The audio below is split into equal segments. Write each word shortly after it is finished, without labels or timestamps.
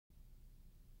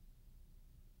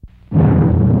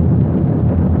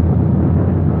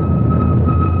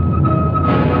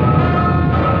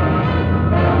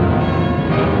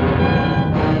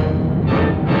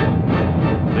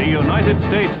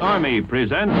Army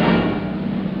presents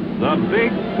The Big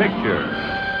Picture,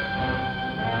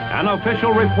 an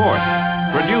official report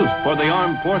produced for the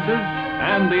armed forces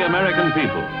and the American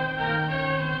people.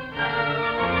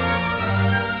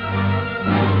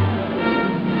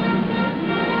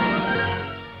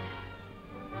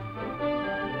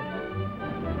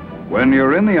 When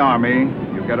you're in the Army,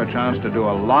 you get a chance to do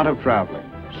a lot of traveling,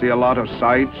 see a lot of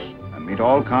sights, and meet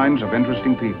all kinds of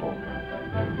interesting people.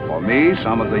 For me,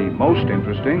 some of the most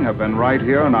interesting have been right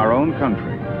here in our own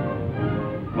country.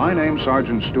 My name's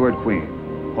Sergeant Stuart Queen,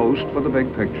 host for The Big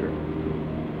Picture.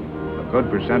 A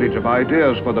good percentage of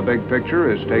ideas for The Big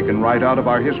Picture is taken right out of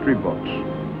our history books.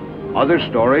 Other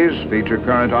stories feature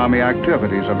current Army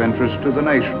activities of interest to the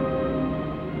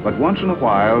nation. But once in a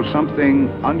while, something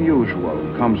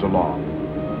unusual comes along,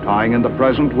 tying in the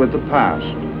present with the past,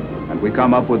 and we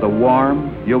come up with a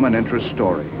warm, human interest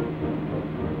story.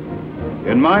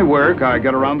 In my work, I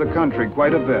get around the country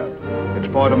quite a bit.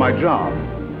 It's part of my job.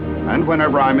 And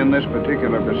whenever I'm in this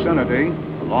particular vicinity,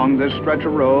 along this stretch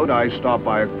of road, I stop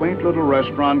by a quaint little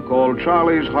restaurant called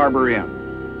Charlie's Harbor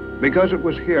Inn. Because it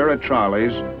was here at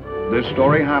Charlie's, this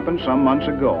story happened some months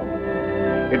ago.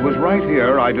 It was right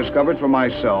here I discovered for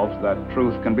myself that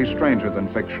truth can be stranger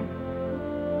than fiction.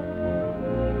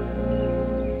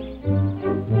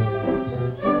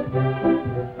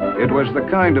 It was the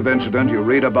kind of incident you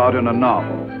read about in a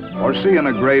novel or see in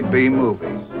a grade B movie.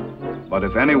 But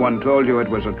if anyone told you it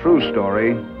was a true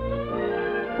story,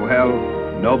 well,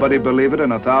 nobody'd believe it in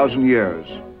 1,000 years,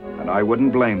 and I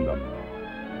wouldn't blame them.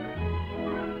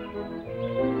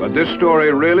 But this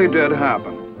story really did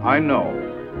happen, I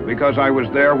know, because I was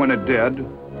there when it did,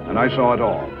 and I saw it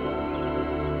all.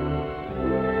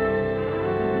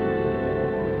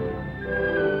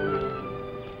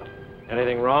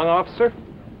 Anything wrong, officer?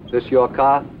 This your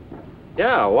car?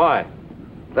 Yeah, why?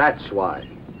 That's why.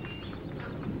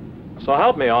 So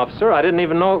help me, officer. I didn't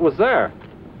even know it was there.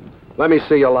 Let me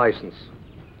see your license.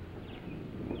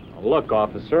 Well, look,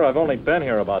 officer, I've only been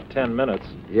here about 10 minutes.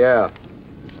 Yeah,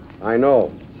 I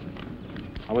know.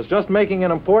 I was just making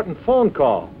an important phone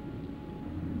call.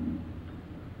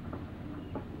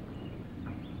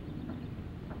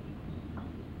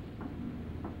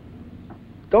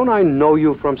 Don't I know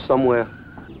you from somewhere?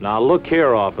 Now, look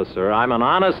here, officer. I'm an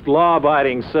honest,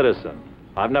 law-abiding citizen.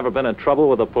 I've never been in trouble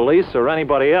with the police or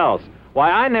anybody else.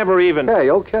 Why, I never even... Hey,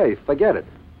 okay, forget it.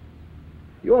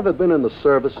 You ever been in the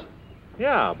service?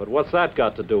 Yeah, but what's that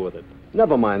got to do with it?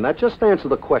 Never mind that. Just answer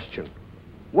the question.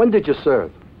 When did you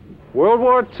serve? World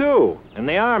War II, in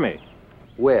the Army.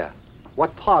 Where?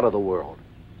 What part of the world?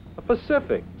 The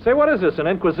Pacific. Say, what is this, an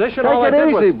Inquisition? Take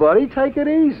it easy, buddy. Take it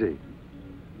easy.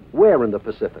 Where in the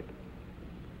Pacific?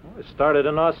 Well, I started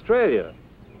in Australia.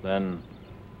 Then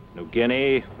New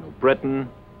Guinea, New Britain,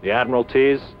 the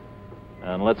Admiralties,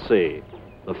 and let's see,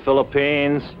 the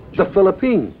Philippines. The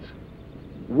Philippines?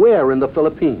 Where in the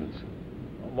Philippines?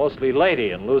 Mostly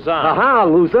Leyte and Luzon. Aha,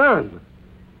 Luzon.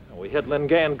 We hit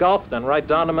Lingayen Gulf, then right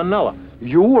down to Manila.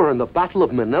 You were in the Battle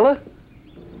of Manila?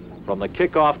 From the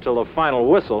kickoff till the final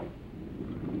whistle.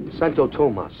 Santo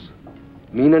Tomas.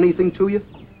 Mean anything to you?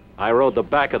 I rode the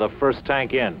back of the first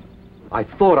tank in. I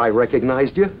thought I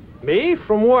recognized you. Me?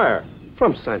 From where?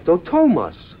 From Santo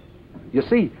Tomas. You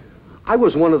see, I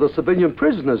was one of the civilian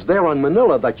prisoners there on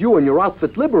Manila that you and your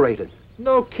outfit liberated.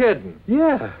 No kidding.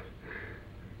 Yeah.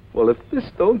 Well, if this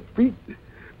ain't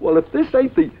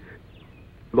the...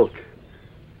 Look,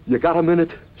 you got a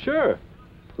minute? Sure.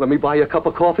 Let me buy you a cup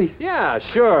of coffee? Yeah,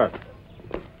 sure.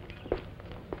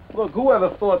 Look,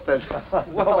 whoever thought that...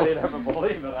 Nobody'd ever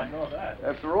believe it, I know that.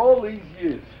 After all these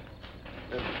years...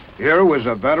 Here was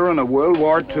a veteran of World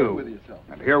War II,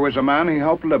 and here was a man he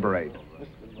helped liberate.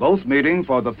 Both meeting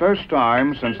for the first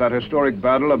time since that historic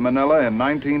Battle of Manila in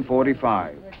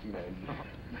 1945.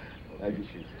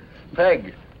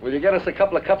 Peg, will you get us a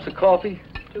couple of cups of coffee?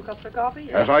 2 cups of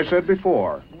coffee? As I said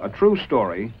before, a true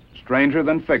story, stranger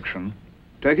than fiction,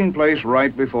 taking place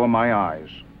right before my eyes.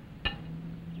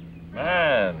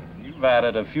 Man, you've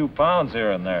added a few pounds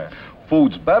here and there.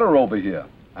 Food's better over here,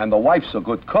 and the wife's a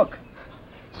good cook.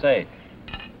 Say,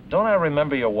 don't I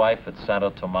remember your wife at Santo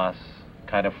Tomas?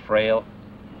 Kind of frail?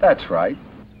 That's right.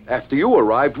 After you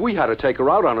arrived, we had to take her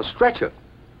out on a stretcher.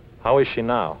 How is she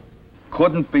now?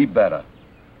 Couldn't be better.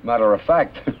 Matter of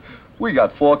fact, we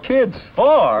got 4 kids.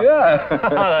 4?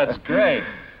 Yeah. That's great.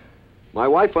 My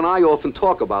wife and I often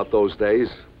talk about those days.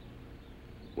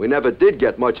 We never did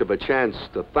get much of a chance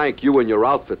to thank you and your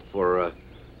outfit for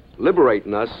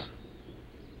liberating us.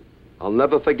 I'll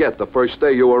never forget the first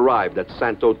day you arrived at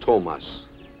Santo Tomas.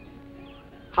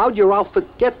 How'd your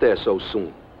outfit get there so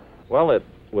soon? Well, it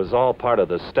was all part of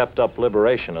the stepped-up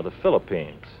liberation of the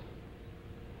Philippines.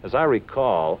 As I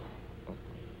recall...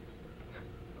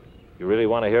 You really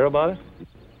want to hear about it?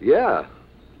 Yeah,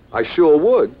 I sure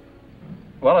would.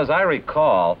 Well, as I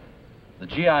recall, the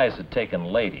GIs had taken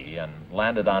Leyte and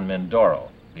landed on Mindoro,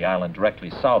 the island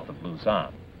directly south of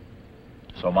Luzon.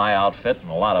 So my outfit and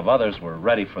a lot of others were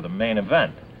ready for the main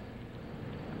event.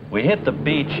 We hit the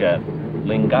beach at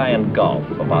Lingayen Gulf,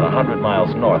 about 100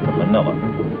 miles north of Manila.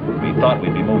 We thought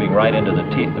we'd be moving right into the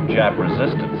teeth of Jap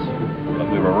resistance, but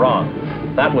we were wrong.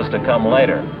 That was to come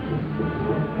later.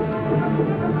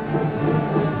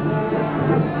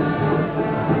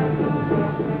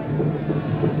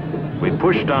 We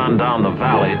pushed on down the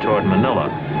valley toward Manila,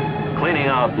 cleaning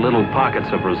out little pockets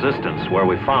of resistance where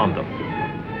we found them.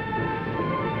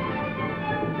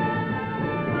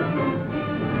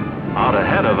 Out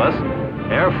ahead of us,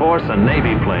 Air Force and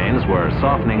Navy planes were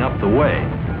softening up the way.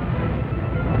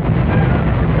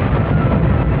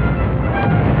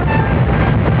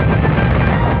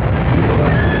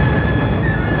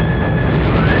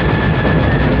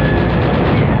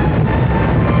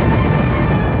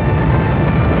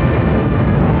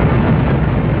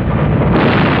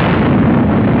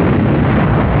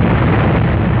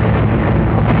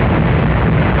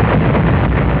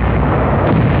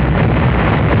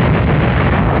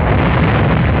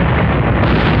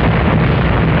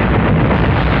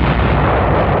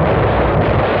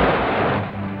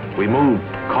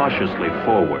 Cautiously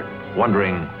forward,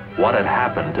 wondering what had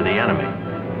happened to the enemy.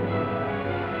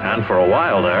 And for a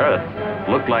while there, it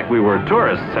looked like we were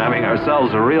tourists having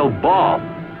ourselves a real ball.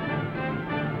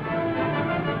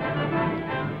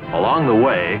 Along the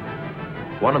way,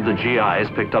 one of the GIs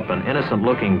picked up an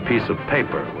innocent-looking piece of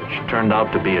paper, which turned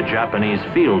out to be a Japanese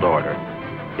field order.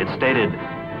 It stated,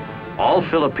 "All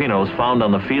Filipinos found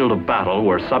on the field of battle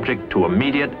were subject to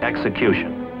immediate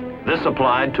execution." This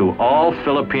applied to all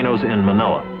Filipinos in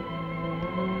Manila.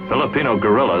 Filipino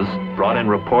guerrillas brought in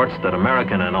reports that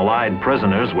American and Allied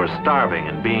prisoners were starving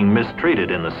and being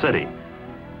mistreated in the city.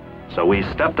 So we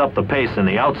stepped up the pace in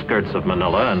the outskirts of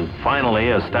Manila and finally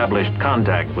established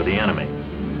contact with the enemy.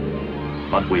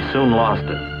 But we soon lost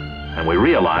it, and we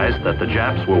realized that the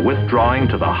Japs were withdrawing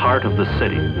to the heart of the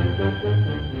city.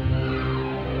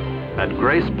 At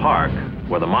Grace Park,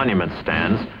 where the monument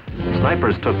stands,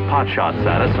 snipers took pot shots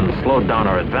at us and slowed down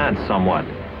our advance somewhat.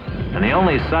 And the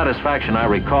only satisfaction I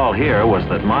recall here was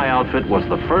that my outfit was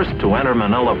the first to enter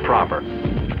Manila proper.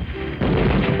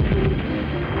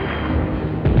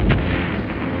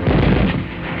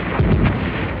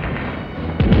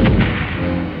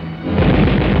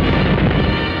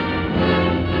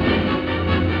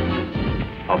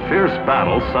 A fierce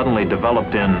battle suddenly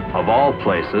developed in, of all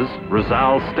places,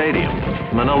 Rizal Stadium,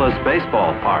 Manila's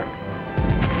baseball park.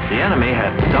 The enemy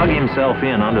had dug himself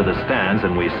in under the stands,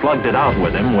 and we slugged it out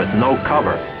with him with no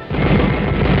cover.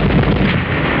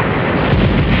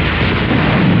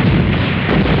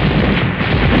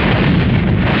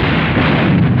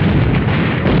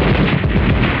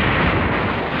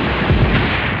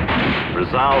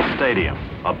 Rizal Stadium,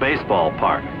 a baseball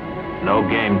park. No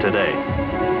game today.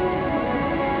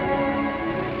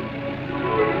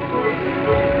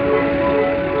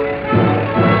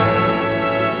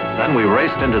 Then we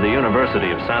raced into the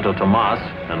University of Santo Tomas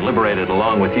and liberated,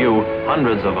 along with you,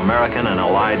 hundreds of American and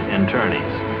Allied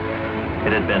internees.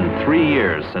 It had been 3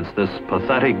 years since this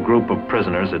pathetic group of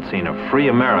prisoners had seen a free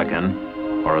American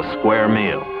or a square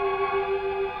meal.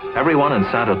 Everyone in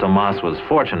Santo Tomas was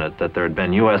fortunate that there had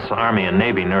been U.S. Army and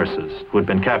Navy nurses who had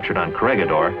been captured on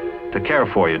Corregidor to care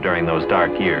for you during those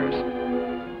dark years.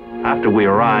 After we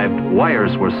arrived,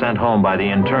 wires were sent home by the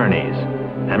internees,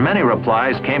 and many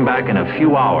replies came back in a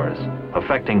few hours,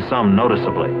 affecting some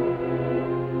noticeably.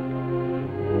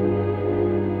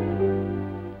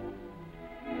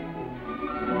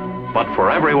 But for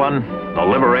everyone, the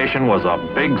liberation was a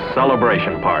big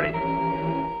celebration party.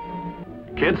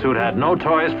 Kids who'd had no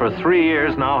toys for 3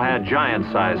 years now had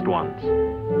giant-sized ones.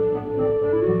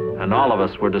 And all of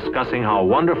us were discussing how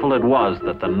wonderful it was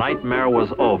that the nightmare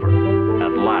was over,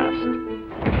 at last.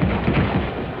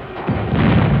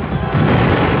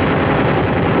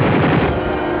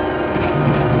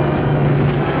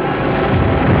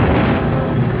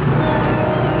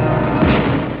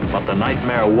 But the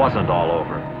nightmare wasn't all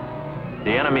over.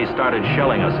 The enemy started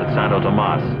shelling us at Santo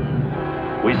Tomas.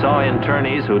 We saw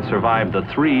internees who'd survived the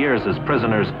 3 years as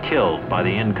prisoners killed by the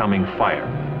incoming fire.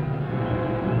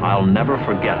 I'll never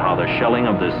forget how the shelling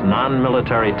of this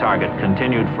non-military target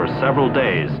continued for several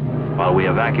days while we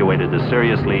evacuated the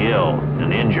seriously ill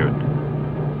and injured.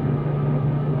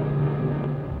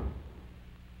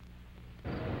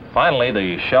 Finally,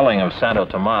 the shelling of Santo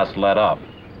Tomas let up.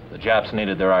 The Japs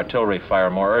needed their artillery fire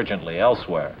more urgently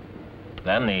elsewhere.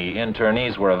 Then the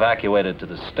internees were evacuated to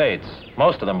the States,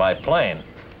 most of them by plane.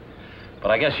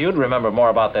 But I guess you'd remember more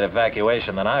about that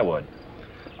evacuation than I would.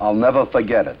 I'll never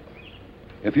forget it.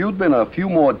 If you'd been a few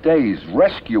more days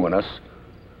rescuing us,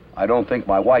 I don't think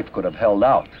my wife could have held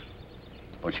out.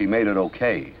 But she made it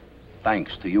okay,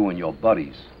 thanks to you and your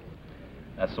buddies.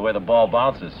 That's the way the ball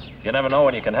bounces. You never know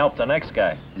when you can help the next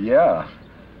guy. Yeah.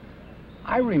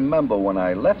 I remember when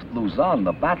I left Luzon,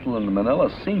 the battle in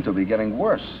Manila seemed to be getting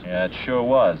worse. Yeah, it sure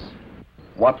was.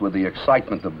 What with the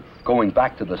excitement of going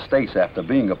back to the States after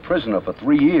being a prisoner for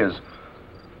 3 years,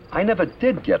 I never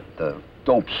did get the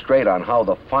dope straight on how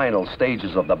the final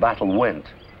stages of the battle went.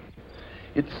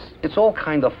 It's all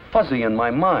kind of fuzzy in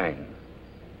my mind.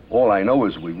 All I know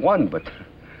is we won, but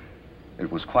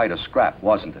it was quite a scrap,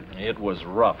 wasn't it? It was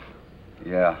rough.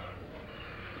 Yeah,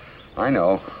 I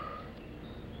know.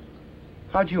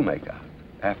 How'd you make out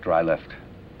after I left?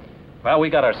 Well, we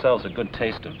got ourselves a good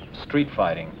taste of street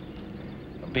fighting.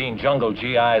 Being jungle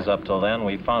GIs up till then,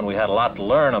 we found we had a lot to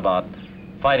learn about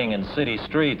fighting in city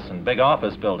streets and big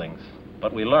office buildings.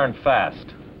 But we learned fast.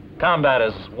 Combat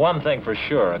is one thing for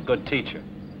sure, a good teacher.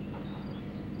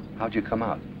 How'd you come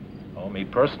out? Oh, me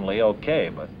personally, okay,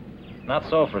 but not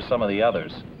so for some of the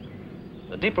others.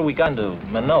 The deeper we got into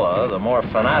Manila, the more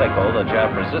fanatical the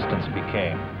Jap resistance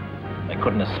became. They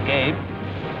couldn't escape,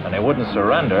 and they wouldn't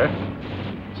surrender,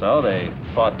 so they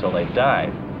fought till they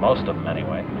died, most of them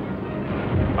anyway.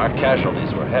 Our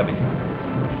casualties were heavy.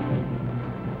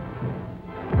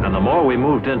 And the more we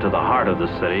moved into the heart of the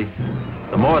city,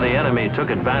 the more the enemy took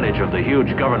advantage of the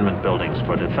huge government buildings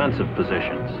for defensive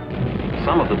positions.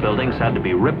 Some of the buildings had to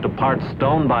be ripped apart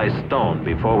stone by stone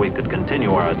before we could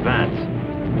continue our advance.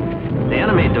 The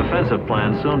enemy defensive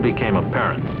plan soon became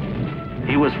apparent.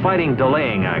 He was fighting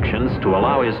delaying actions to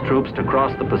allow his troops to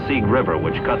cross the Pasig River,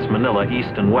 which cuts Manila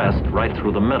east and west right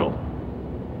through the middle.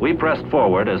 We pressed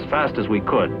forward as fast as we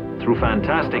could through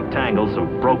fantastic tangles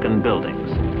of broken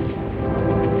buildings.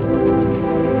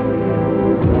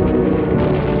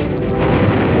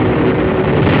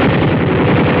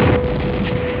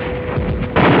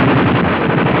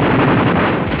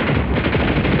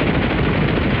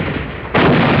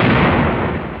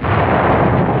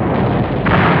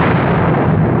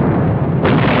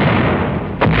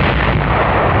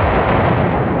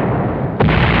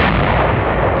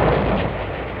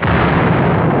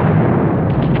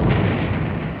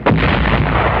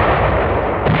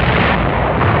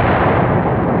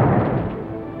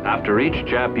 After each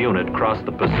Jap unit crossed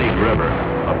the Pasig River,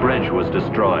 a bridge was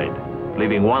destroyed,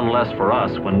 leaving one less for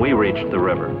us when we reached the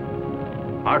river.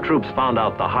 Our troops found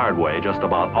out the hard way just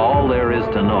about all there is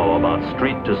to know about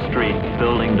street-to-street,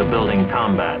 building-to-building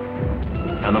combat.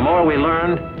 And the more we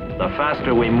learned, the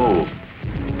faster we moved,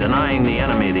 denying the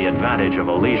enemy the advantage of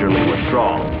a leisurely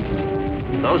withdrawal.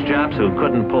 Those Japs who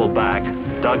couldn't pull back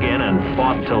dug in and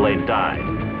fought till they died.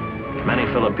 Many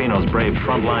Filipinos braved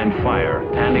frontline fire,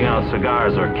 handing out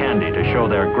cigars or candy to show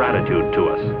their gratitude to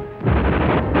us.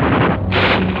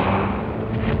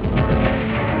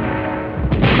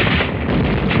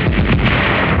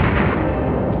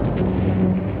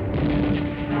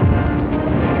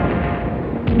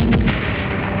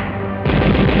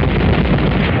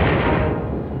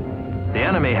 The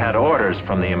enemy had orders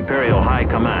from the Imperial High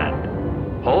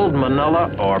Command: hold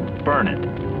Manila or burn it.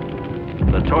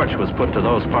 The torch was put to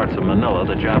those parts of Manila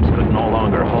the Japs could no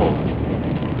longer hold.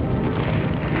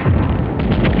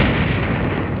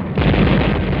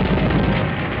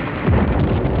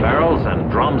 Barrels and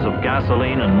drums of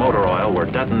gasoline and motor oil were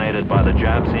detonated by the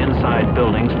Japs inside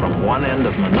buildings from one end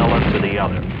of Manila to the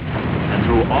other. And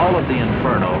through all of the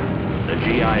inferno, the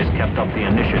GIs kept up the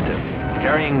initiative,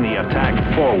 carrying the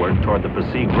attack forward toward the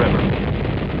Pasig River.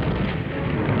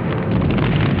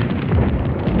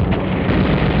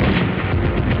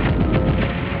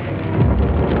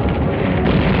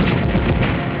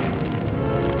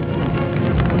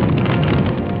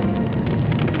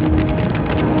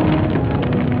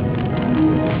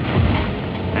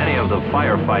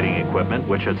 Firefighting equipment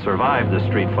which had survived the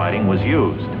street fighting was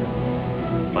used,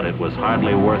 but it was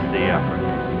hardly worth the effort.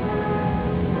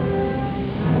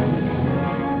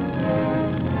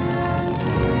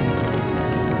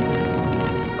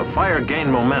 The fire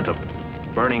gained momentum,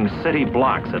 burning city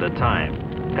blocks at a time,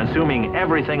 consuming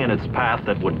everything in its path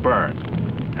that would burn,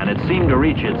 and it seemed to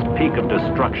reach its peak of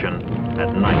destruction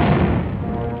at night.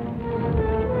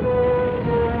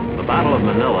 The Battle of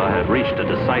Manila had reached a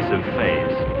decisive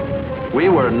phase. We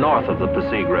were north of the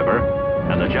Pasig River,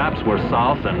 and the Japs were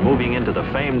south and moving into the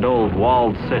famed old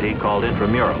walled city called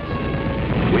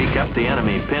Intramuros. We kept the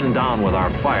enemy pinned down with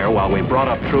our fire while we brought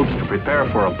up troops to prepare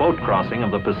for a boat crossing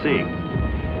of the Pasig.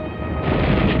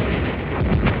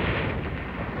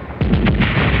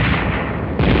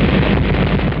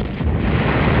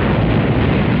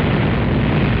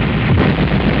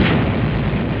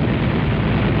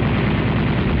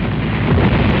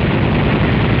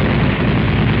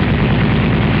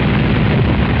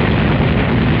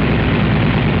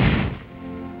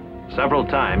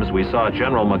 times, we saw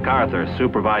General MacArthur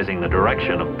supervising the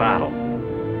direction of battle.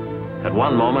 At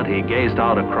one moment, he gazed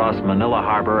out across Manila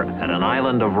Harbor at an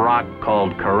island of rock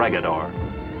called Corregidor.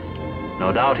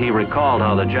 No doubt he recalled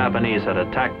how the Japanese had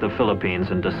attacked the Philippines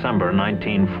in December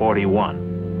 1941.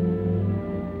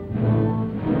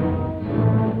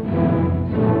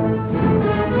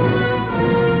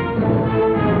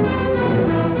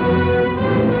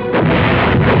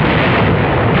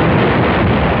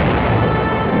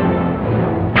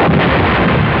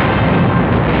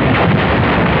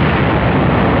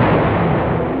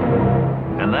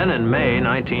 And then in May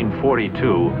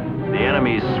 1942, the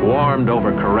enemy swarmed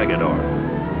over Corregidor.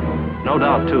 No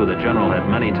doubt, too, the general had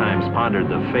many times pondered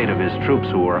the fate of his troops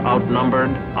who were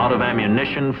outnumbered, out of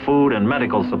ammunition, food, and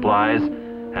medical supplies,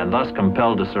 and thus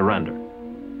compelled to surrender.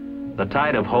 The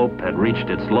tide of hope had reached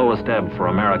its lowest ebb for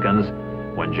Americans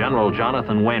when General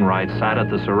Jonathan Wainwright sat at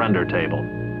the surrender table,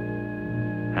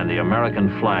 and the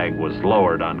American flag was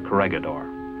lowered on Corregidor.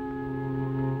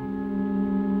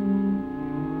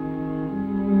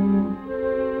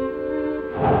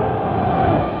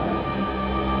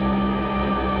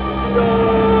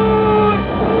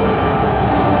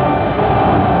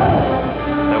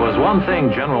 One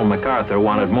thing General MacArthur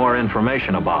wanted more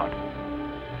information about: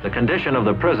 the condition of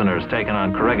the prisoners taken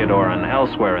on Corregidor and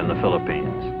elsewhere in the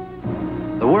Philippines.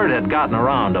 The word had gotten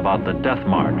around about the death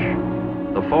march,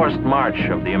 the forced march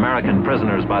of the American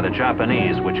prisoners by the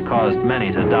Japanese, which caused many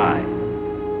to die.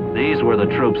 These were the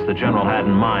troops the general had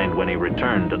in mind when he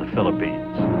returned to the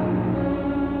Philippines.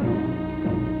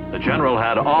 The general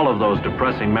had all of those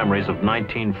depressing memories of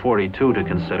 1942 to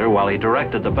consider while he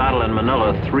directed the battle in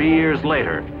Manila 3 years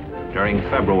later, during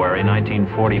February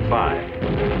 1945.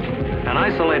 An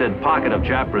isolated pocket of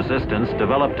Jap resistance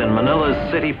developed in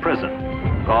Manila's city prison,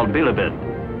 called Bilibid.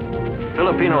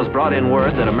 Filipinos brought in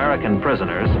word that American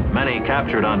prisoners, many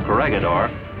captured on Corregidor,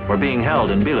 were being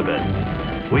held in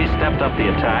Bilibid. We stepped up the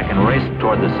attack and raced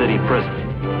toward the city prison.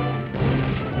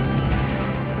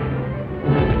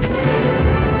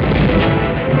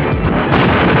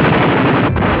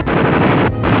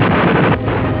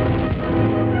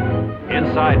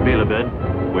 Inside Bilibid,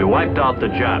 we wiped out the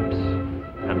Japs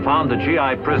and found the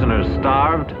GI prisoners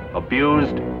starved,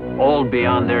 abused, old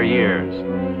beyond their years,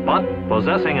 but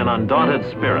possessing an undaunted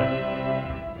spirit.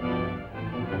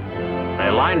 They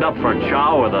lined up for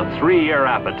chow with a 3-year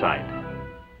appetite.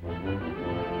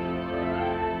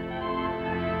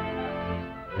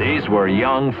 These were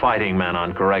young fighting men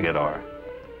on Corregidor.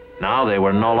 Now they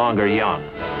were no longer young,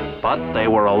 but they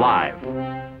were alive.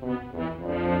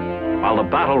 While the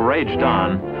battle raged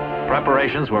on,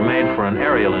 preparations were made for an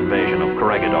aerial invasion of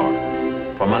Corregidor.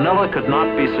 For Manila could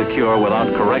not be secure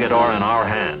without Corregidor in our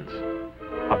hands.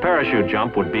 A parachute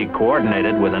jump would be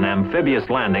coordinated with an amphibious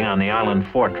landing on the island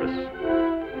fortress.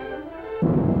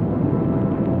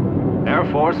 Air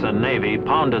Force and Navy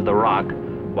pounded the rock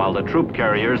while the troop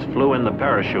carriers flew in the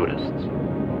parachutists.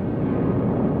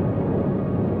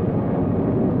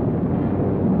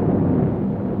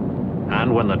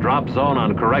 And when the drop zone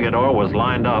on Corregidor was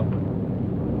lined up,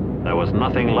 there was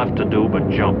nothing left to do but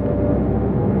jump.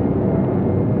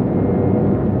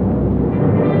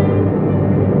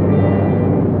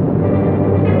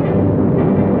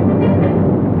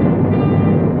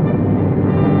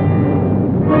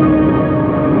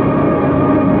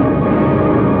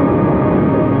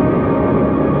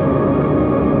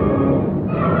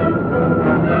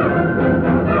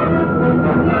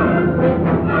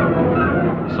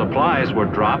 Supplies were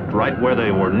dropped right where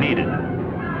they were needed.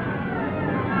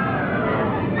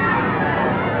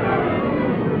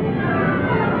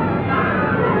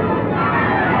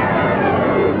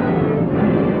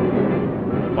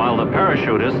 While the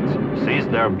parachutists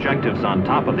seized their objectives on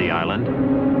top of the island,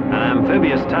 an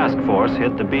amphibious task force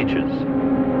hit the beaches.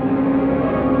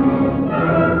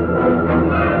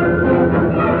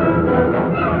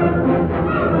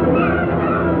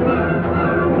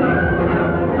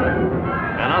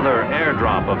 Another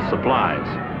airdrop of supplies,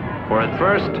 for at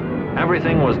first,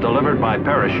 everything was delivered by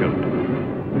parachute.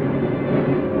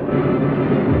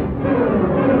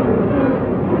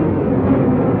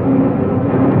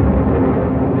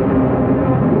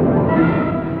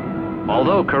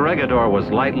 Although Corregidor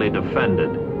was lightly defended,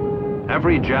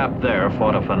 every Jap there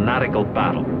fought a fanatical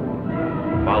battle.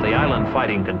 While the island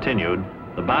fighting continued,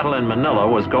 the battle in Manila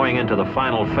was going into the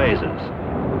final phases.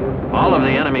 All of the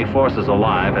enemy forces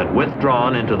alive had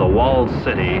withdrawn into the walled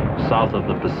city south of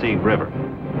the Pasig River.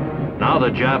 Now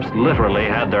the Japs literally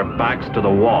had their backs to the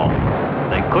wall.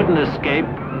 They couldn't escape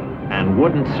and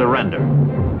wouldn't surrender.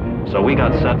 So we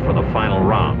got set for the final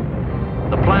round.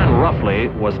 The plan roughly briefly,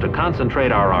 was to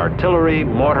concentrate our artillery,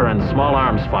 mortar, and small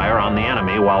arms fire on the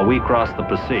enemy while we crossed the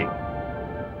Passy.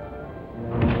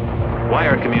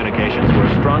 Wire communications were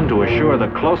strung to assure the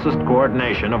closest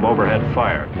coordination of overhead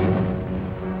fire.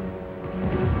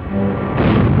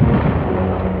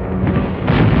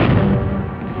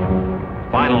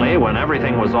 Finally, when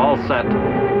everything was all set,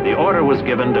 the order was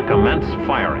given to commence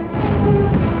firing.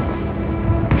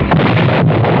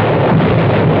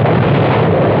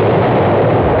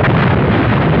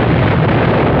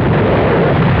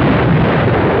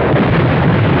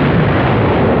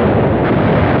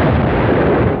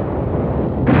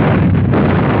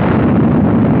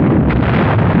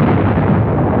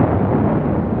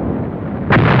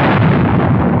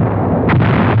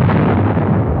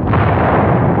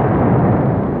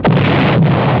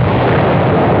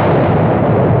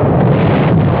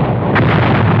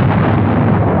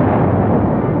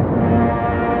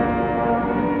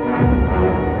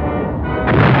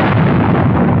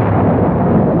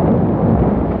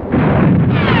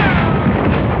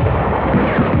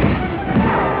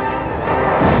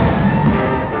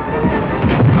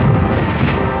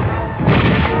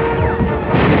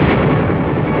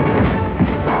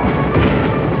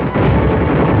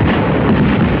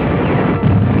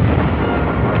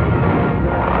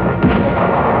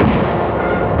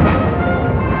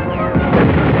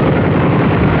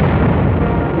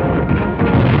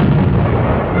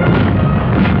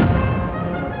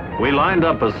 Lined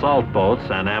up assault boats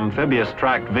and amphibious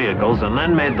tracked vehicles and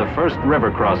then made the first river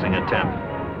crossing attempt.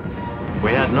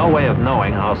 We had no way of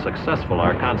knowing how successful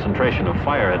our concentration of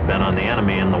fire had been on the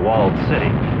enemy in the walled city,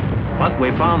 but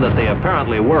we found that they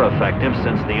apparently were effective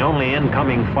since the only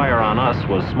incoming fire on us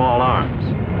was small arms.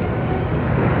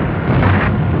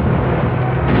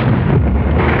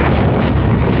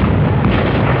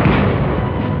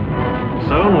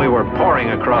 Soon we were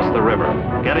pouring across the river,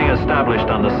 getting established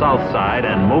on the south side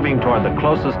and moving toward the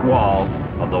closest wall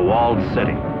of the walled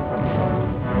city.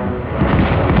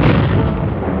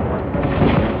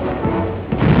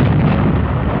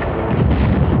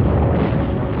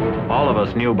 All of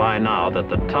us knew by now that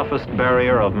the toughest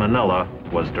barrier of Manila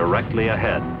was directly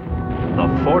ahead, the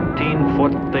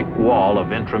 14-foot thick wall of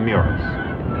Intramuros.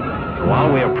 And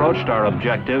while we approached our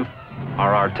objective,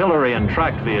 our artillery and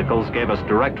tracked vehicles gave us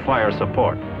direct fire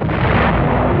support.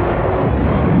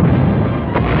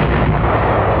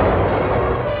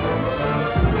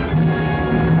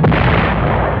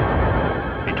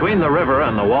 Between the river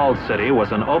and the walled city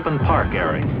was an open park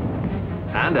area.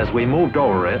 And as we moved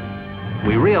over it,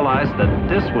 we realized that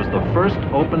this was the first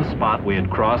open spot we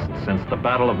had crossed since the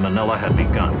Battle of Manila had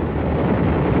begun.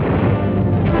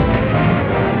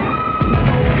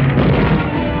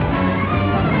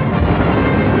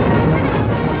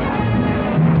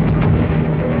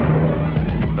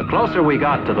 The closer we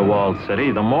got to the walled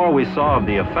city, the more we saw of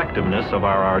the effectiveness of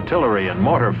our artillery and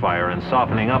mortar fire in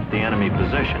softening up the enemy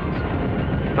positions.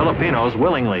 Filipinos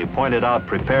willingly pointed out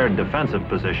prepared defensive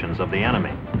positions of the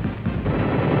enemy.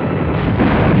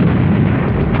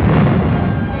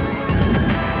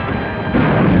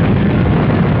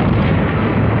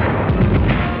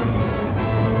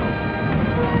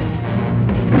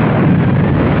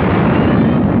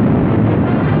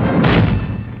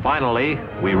 Finally,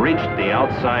 we reached the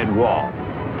outside wall.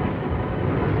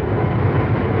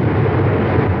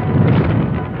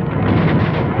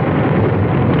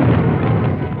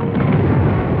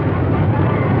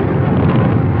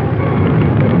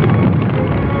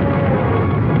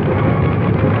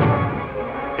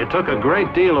 It took a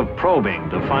great deal of probing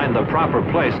to find the proper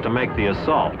place to make the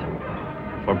assault.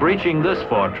 For breaching this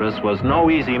fortress was no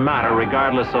easy matter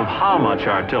regardless of how much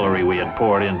artillery we had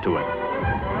poured into it.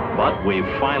 But we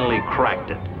finally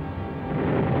cracked it.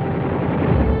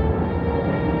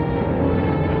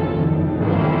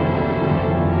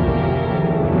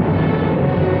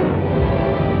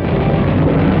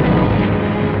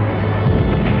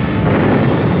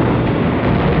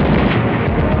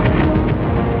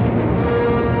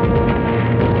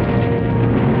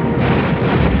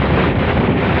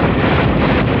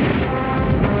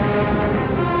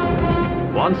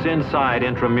 Once inside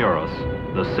Intramuros,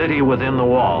 the city within the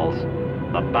walls,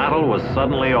 the battle was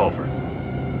suddenly over.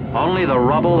 Only the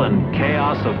rubble and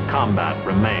chaos of combat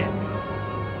remained.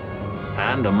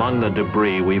 And among the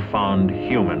debris, we found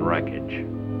human wreckage.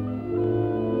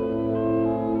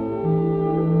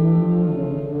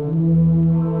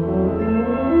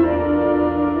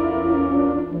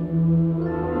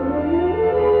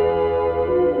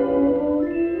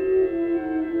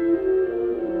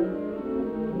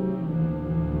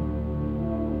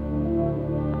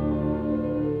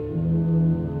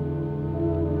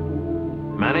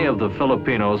 Many of the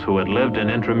Filipinos who had lived in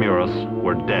Intramuros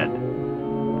were dead.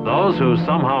 Those who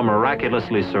somehow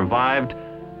miraculously survived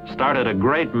started a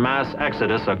great mass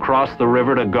exodus across the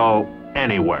river to go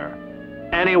anywhere.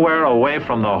 Anywhere away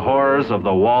from the horrors of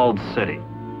the walled city.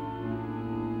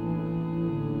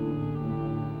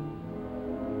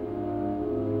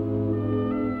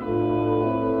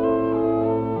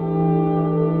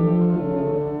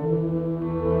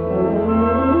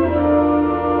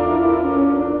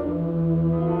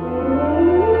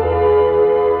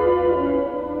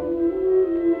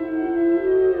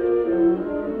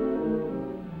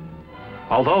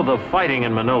 Although the fighting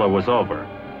in Manila was over,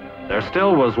 there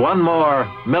still was one more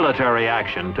military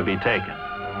action to be taken.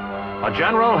 A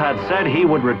general had said he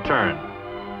would return.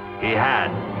 He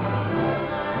had.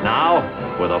 Now,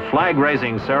 with a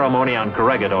flag-raising ceremony on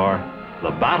Corregidor, the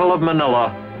Battle of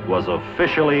Manila was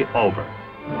officially over.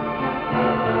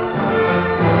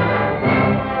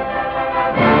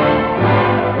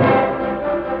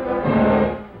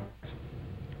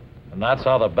 And that's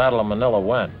how the Battle of Manila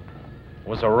went. It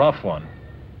was a rough one.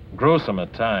 Gruesome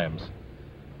at times.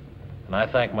 And I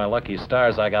thank my lucky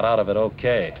stars I got out of it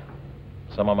okay.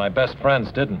 Some of my best friends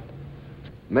didn't.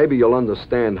 Maybe you'll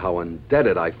understand how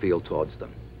indebted I feel towards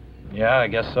them. Yeah, I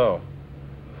guess so.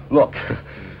 Look,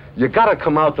 you gotta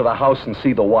come out to the house and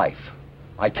see the wife.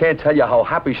 I can't tell you how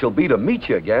happy she'll be to meet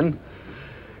you again.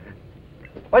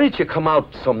 Why don't you come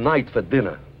out some night for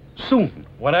dinner? Soon.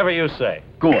 Whatever you say.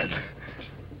 Good.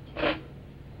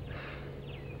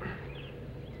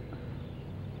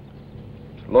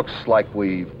 Looks like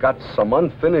we've got some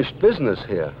unfinished business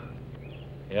here.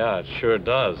 Yeah, it sure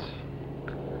does.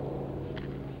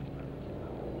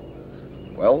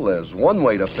 Well, there's one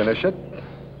way to finish it.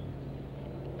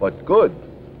 But good.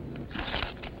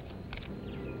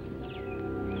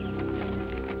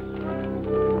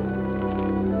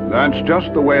 That's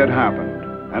just the way it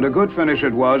happened, and a good finish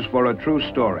it was for a true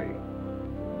story.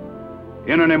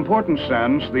 In an important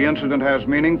sense, the incident has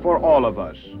meaning for all of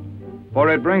us, for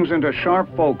it brings into sharp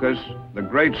focus the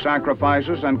great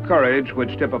sacrifices and courage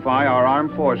which typify our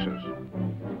armed forces.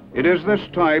 It is this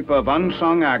type of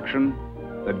unsung action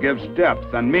that gives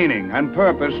depth and meaning and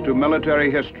purpose to military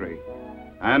history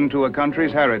and to a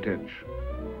country's heritage.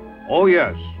 Oh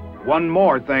yes, one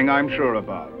more thing I'm sure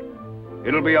about.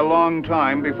 It'll be a long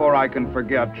time before I can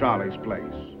forget Charlie's place.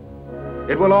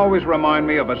 It will always remind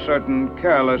me of a certain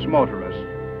careless motorist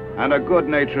and a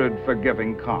good-natured,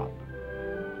 forgiving cop.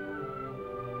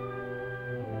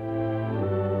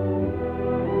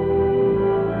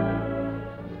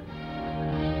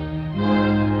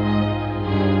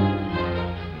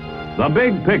 The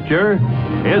Big Picture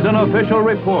is an official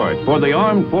report for the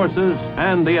armed forces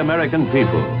and the American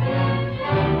people.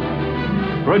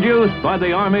 Produced by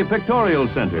the Army Pictorial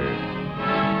Center.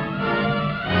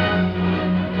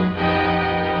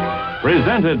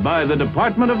 Presented by the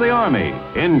Department of the Army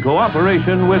in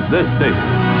cooperation with this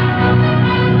station.